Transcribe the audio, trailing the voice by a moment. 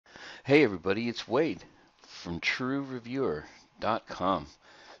Hey everybody, it's Wade from TrueReviewer.com.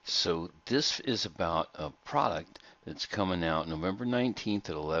 So this is about a product that's coming out November 19th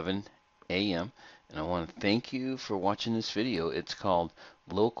at 11 a.m. and I want to thank you for watching this video. It's called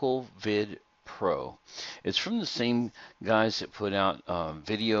Local Vid Pro. It's from the same guys that put out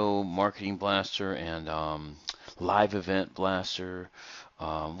Video Marketing Blaster and Live Event Blaster.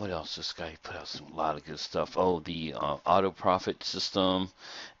 What else? This guy put out a lot of good stuff. Oh, the auto profit system,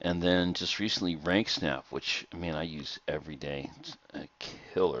 and then just recently RankSnap, which I use every day. It's a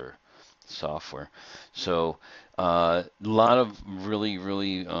killer software. So a lot of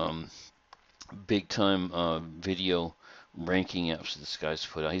really big time video ranking apps this guy's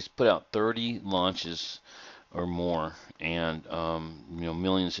put out. He's put out 30 launches or more, and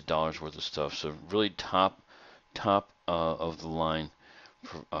millions of dollars worth of stuff. So really top of the line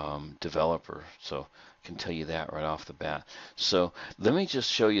developer. So I can tell you that right off the bat. So let me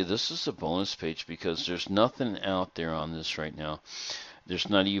just show you. This is a bonus page because there's nothing out there on this right now. There's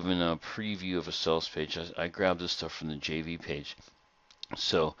not even a preview of a sales page. I grabbed this stuff from the JV page.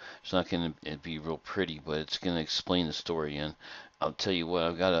 So it's not going to be real pretty, but it's going to explain the story. And I'll tell you what,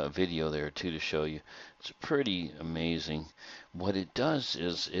 I've got a video there too to show you. It's pretty amazing. What it does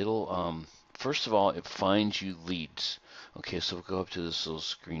is it'll, first of all, it finds you leads. Okay, so we'll go up to this little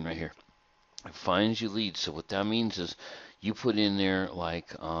screen right here. It finds you leads. So what that means is you put in there like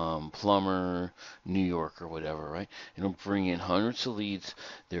plumber, New York or whatever, right? It'll bring in hundreds of leads,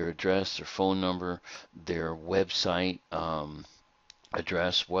 their address, their phone number, their website,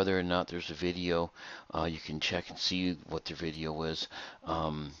 address, whether or not there's a video. You can check and see what their video is.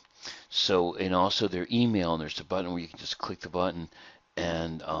 And also their email, and there's a button where you can just click the button,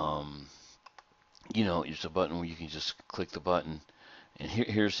 and there's a button where you can just click the button, and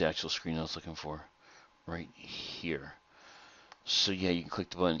here's the actual screen I was looking for, right here. So yeah, you can click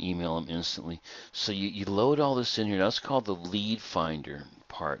the button, email them instantly. So you load all this in here. That's called the lead finder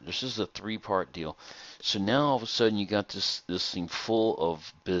part. This is a three-part deal. So now all of a sudden you got this thing full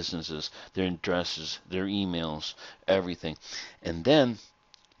of businesses, their addresses, their emails, everything. And then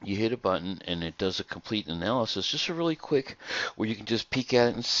you hit a button and it does a complete analysis, just a really quick, where you can just peek at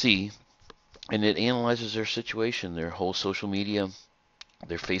it and see, and it analyzes their situation, their whole social media,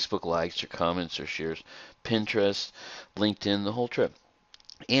 their Facebook likes, their comments, their shares, Pinterest, LinkedIn, the whole trip.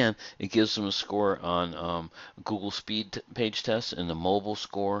 And it gives them a score on Google Speed page test and the mobile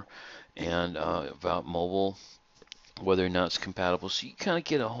score, and about mobile, whether or not it's compatible. So you kind of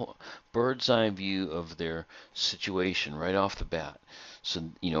get a whole bird's eye view of their situation right off the bat. So,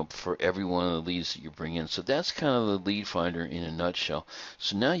 for every one of the leads that you bring in. So that's kind of the lead finder in a nutshell.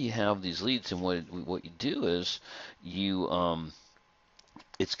 So now you have these leads, and what you do is you oh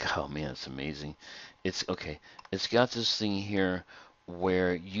man, it's amazing. It's okay. It's got this thing here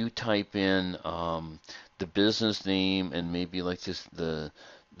where you type in the business name and maybe like the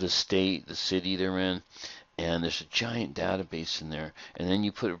state, the city they're in, and there's a giant database in there. And then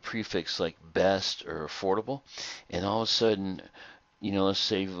you put a prefix like best or affordable, and all of a sudden, let's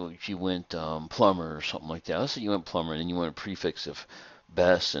say if you went plumber or something like that. Let's say you went plumber and then you want a prefix of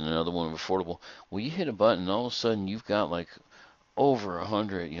best and another one of affordable. Well, you hit a button and all of a sudden you've got like over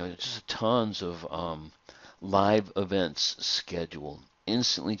 100, just tons of live events scheduled.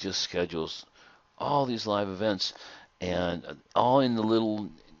 Instantly just schedules all these live events, and all in the little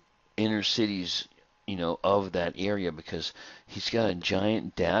inner cities, of that area, because he's got a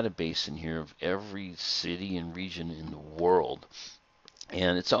giant database in here of every city and region in the world.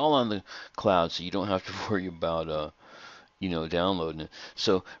 And it's all on the cloud, so you don't have to worry about downloading it.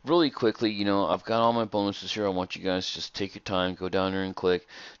 So really quickly, I've got all my bonuses here. I want you guys to just take your time, go down there and click.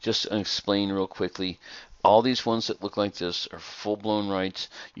 Just explain real quickly. All these ones that look like this are full-blown rights.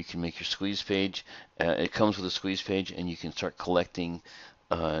 You can make your squeeze page. It comes with a squeeze page, and you can start collecting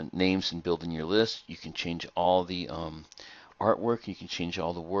names and building your list. You can change all the artwork. You can change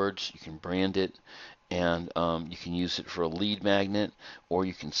all the words. You can brand it. And you can use it for a lead magnet, or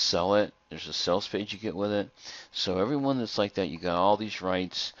you can sell it. There's a sales page you get with it. So everyone that's like that, you got all these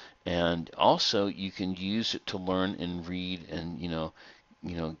rights, and also you can use it to learn and read, and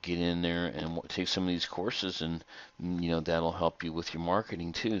get in there and take some of these courses, and that'll help you with your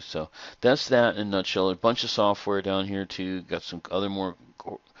marketing too. So that's that in a nutshell. A bunch of software down here too. Got some other more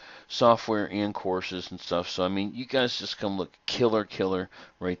software and courses and stuff. So you guys just come look. Killer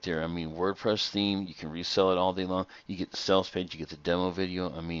right there. WordPress theme, you can resell it all day long. You get the sales page, you get the demo video.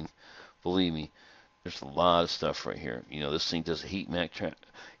 Believe me, there's a lot of stuff right here. This thing does heat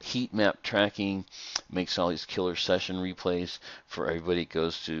map tracking, makes all these killer session replays for everybody. It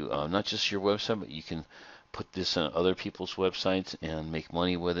goes to not just your website, but you can put this on other people's websites and make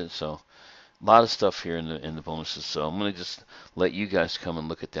money with it. So a lot of stuff here in the bonuses. So I'm gonna just let you guys come and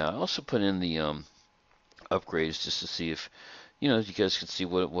look at that. I also put in the upgrades just to see if you guys can see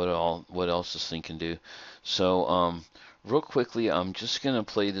what else this thing can do. So real quickly, I'm just gonna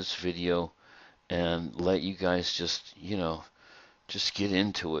play this video and let you guys just get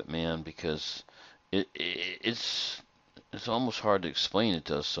into it, man, because it's almost hard to explain. It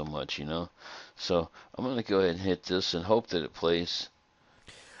does so much. So I'm gonna go ahead and hit this and hope that it plays.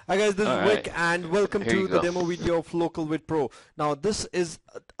 Hi guys, this All is right, Vic and welcome here you to the go. demo video of Local Vid Pro. Now this is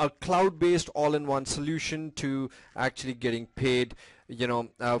a cloud-based all-in-one solution to actually getting paid,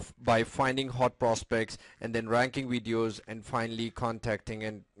 by finding hot prospects and then ranking videos and finally contacting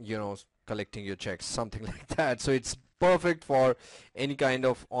and collecting your checks, something like that. So it's perfect for any kind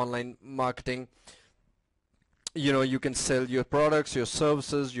of online marketing. You can sell your products, your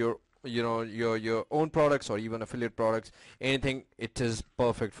services, your own products or even affiliate products, anything. It is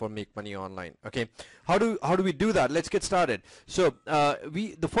perfect for make money online. Okay, how do we do that? Let's get started. So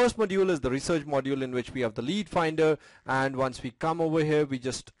the first module is the research module, in which we have the lead finder, and once we come over here, we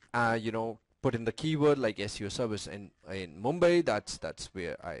just put in the keyword like SEO service in Mumbai. That's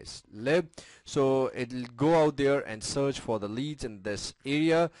where I live. So it'll go out there and search for the leads in this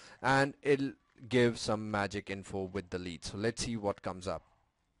area, and it'll give some magic info with the lead. So let's see what comes up.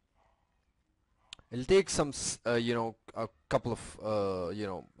 It'll take some a couple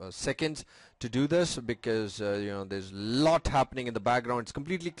of seconds to do this, because there's a lot happening in the background. It's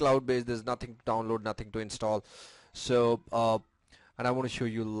completely cloud based. There's nothing to download, nothing to install. So and I want to show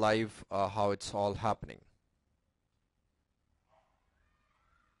you live how it's all happening.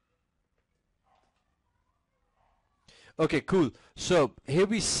 Okay, cool. So here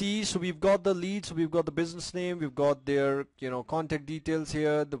we see, so we've got the leads, so we've got the business name, we've got their contact details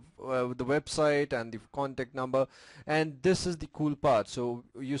here, the website and the contact number, and this is the cool part. So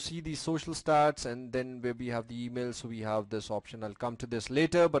you see the social stats, and then where we have the email, so we have this option. I'll come to this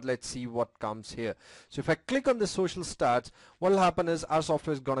later, but let's see what comes here. So if I click on the social stats, what will happen is our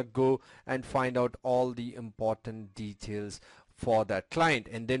software is gonna go and find out all the important details for that client,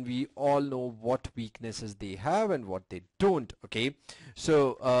 and then we all know what weaknesses they have and what they don't. Okay,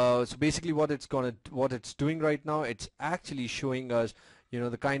 so so basically what it's doing right now, it's actually showing us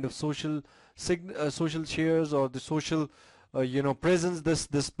the kind of social shares or the social presence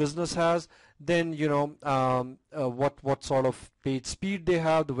this business has, then what sort of page speed they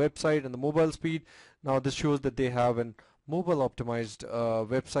have, the website and the mobile speed. Now this shows that they have an mobile optimized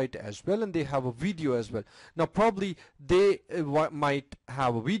website as well, and they have a video as well. Now probably they might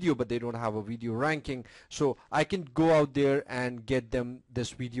have a video, but they don't have a video ranking, so I can go out there and get them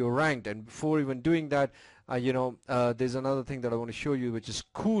this video ranked. And before even doing that, there's another thing that I want to show you, which is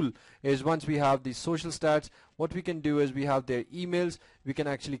cool, is once we have these social stats, what we can do is we have their emails, we can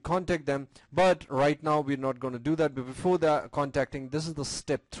actually contact them. But right now we're not going to do that. But before that contacting, this is the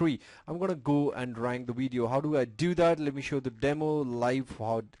step 3. I'm going to go and rank the video. How do I do that? Let me show the demo live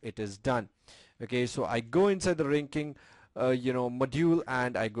how it is done. Okay, so I go inside the ranking module,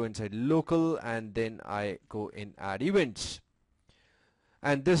 and I go inside local, and then I go in add events.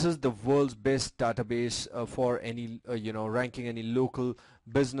 And this is the world's best database for any ranking any local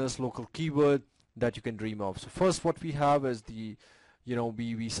business, local keyword that you can dream of. So first what we have is the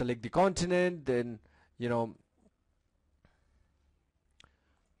we select the continent, then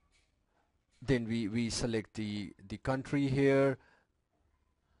then we select the country here,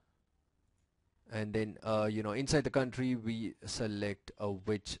 and then inside the country we select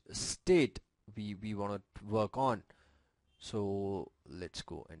which state we want to work on. So let's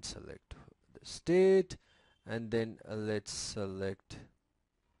go and select the state, and then let's select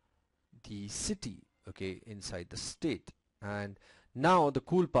the city, okay, inside the state. And now the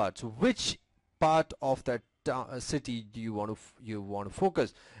cool part, so which part of that city do you want to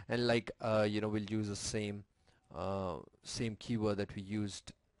focus? And like we'll use the same keyword that we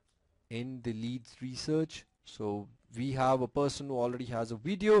used in the leads research. So we have a person who already has a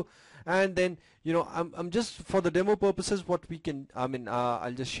video, and then I'm just for the demo purposes what we can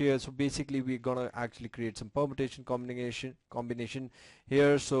I'll just share. So basically we're gonna actually create some permutation combination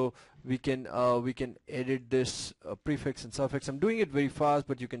here, so we can edit this prefix and suffix. I'm doing it very fast,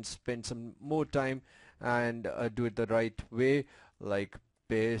 but you can spend some more time and do it the right way, like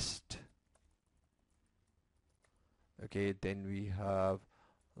best. Okay, then we have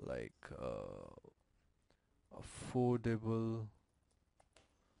like affordable.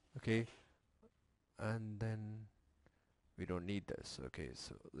 Okay, and then we don't need this. Okay,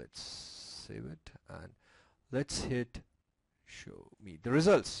 so let's save it and let's hit show me the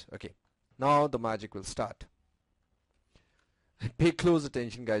results. Okay, Now the magic will start. Pay close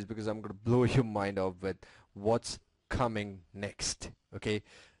attention, guys, because I'm going to blow your mind off with what's coming next. Okay,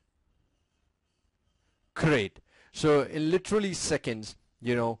 great. So in literally seconds,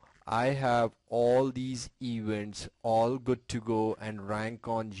 I have all these events all good to go and rank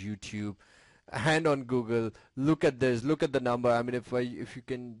on YouTube and on Google. Look at this, look at the number. I mean, if you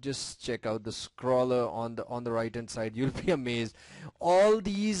can just check out the scroller on the right hand side, you'll be amazed. All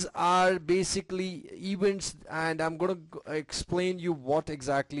these are basically events, and I'm going to explain you what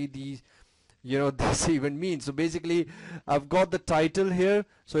exactly these this even means. So basically, I've got the title here,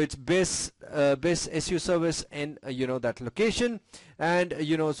 so it's best SEO service in that location, and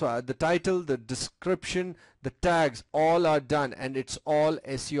so the title, the description, the tags, all are done, and it's all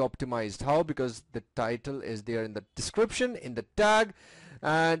SEO optimized. How? Because the title is there in the description, in the tag,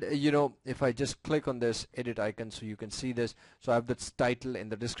 and if I just click on this edit icon, so you can see this. So I have the title in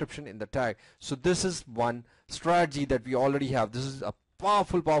the description, in the tag. So this is one strategy that we already have. This is a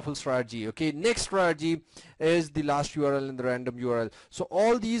powerful strategy. Okay, next strategy is the last URL and the random URL. So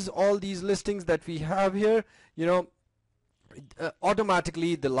all these listings that we have here,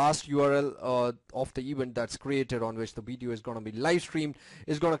 automatically the last URL of the event that's created on which the video is going to be live streamed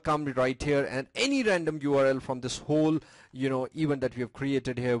is going to come right here, and any random URL from this whole event that we have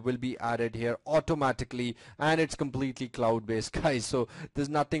created here will be added here automatically, and it's completely cloud based, guys. So there's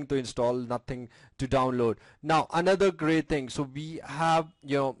nothing to install, nothing to download. Now another great thing, so we have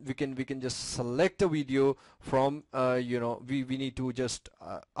we can just select a video from we need to just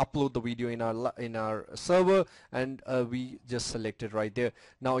upload the video in our server, and we just select it right there.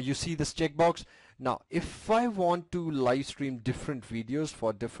 Now you see this checkbox. Now if I want to live stream different videos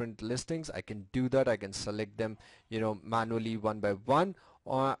for different listings, I can do that. I can select them manually one by one,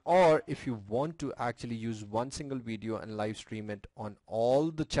 or if you want to actually use one single video and live stream it on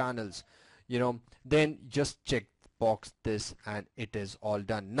all the channels, then just check box this and it is all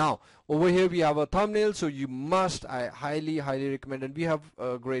done. Now over here we have a thumbnail, so I highly recommend, and we have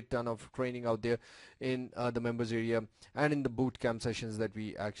a great ton of training out there in the members area and in the bootcamp sessions that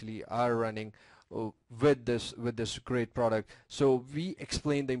we actually are running with this great product. So we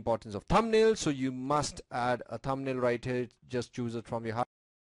explain the importance of thumbnails. So you must add a thumbnail right here. Just choose it from your hard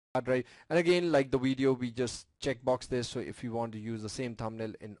drive, and again, like the video, we just checkbox this. So if you want to use the same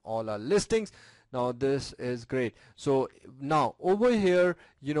thumbnail in all our listings, now this is great. So now over here,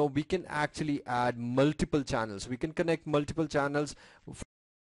 we can actually add multiple channels. We can connect multiple channels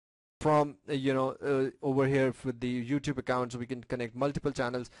from over here with the YouTube account, so we can connect multiple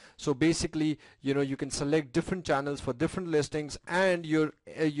channels. So basically, you can select different channels for different listings, and your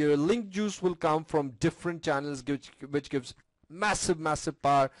link juice will come from different channels, which gives massive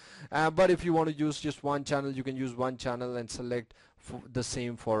power. But if you want to use just one channel, you can use one channel and select the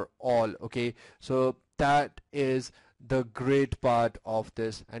same for all. Okay, so that is the great part of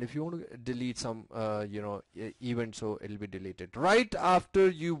this. And if you want to delete some event, so it'll be deleted right after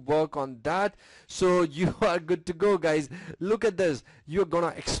you work on that. So you are good to go, guys. Look at this. You're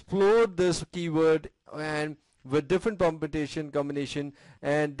gonna explode this keyword and with different combination,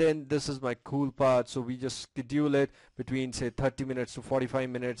 and then this is my cool part. So we just schedule it between say 30 minutes to 45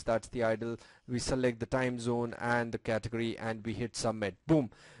 minutes. That's the ideal. We select the time zone and the category, and we hit submit.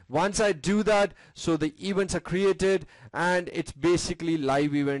 Boom. Once I do that, so the events are created, and it's basically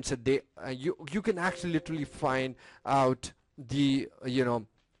live events that you can actually literally find out the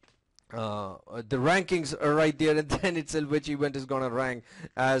the rankings are right there, and then itself which event is gonna rank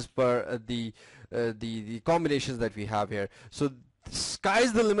as per the combinations that we have here. So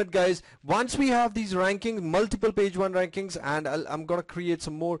sky's the limit, guys. Once we have these rankings, multiple page one rankings, and I'm gonna create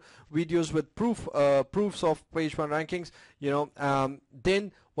some more videos with proofs of page one rankings,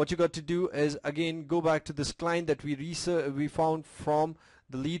 then what you got to do is again go back to this client that we found from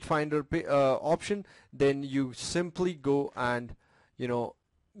the lead finder option. Then you simply go and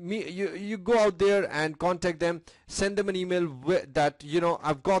you go out there and contact them, send them an email with that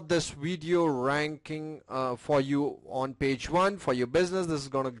I've got this video ranking for you on page one for your business. This is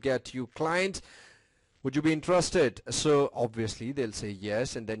gonna get you clients. Would you be interested? So obviously they'll say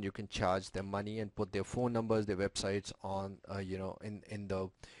yes, and then you can charge them money and put their phone numbers, their websites on in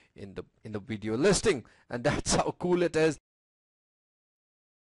the video listing, and that's how cool it is.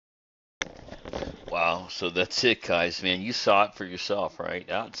 Wow, so that's it, guys, man. You saw it for yourself, right?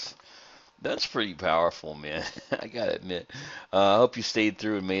 That's pretty powerful, man. I gotta admit. I hope you stayed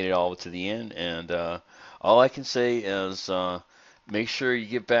through and made it all to the end. And all I can say is make sure you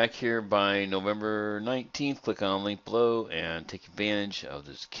get back here by November 19th. Click on the link below and take advantage of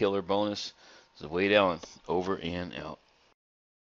this killer bonus. This is Wade Allen, over and out.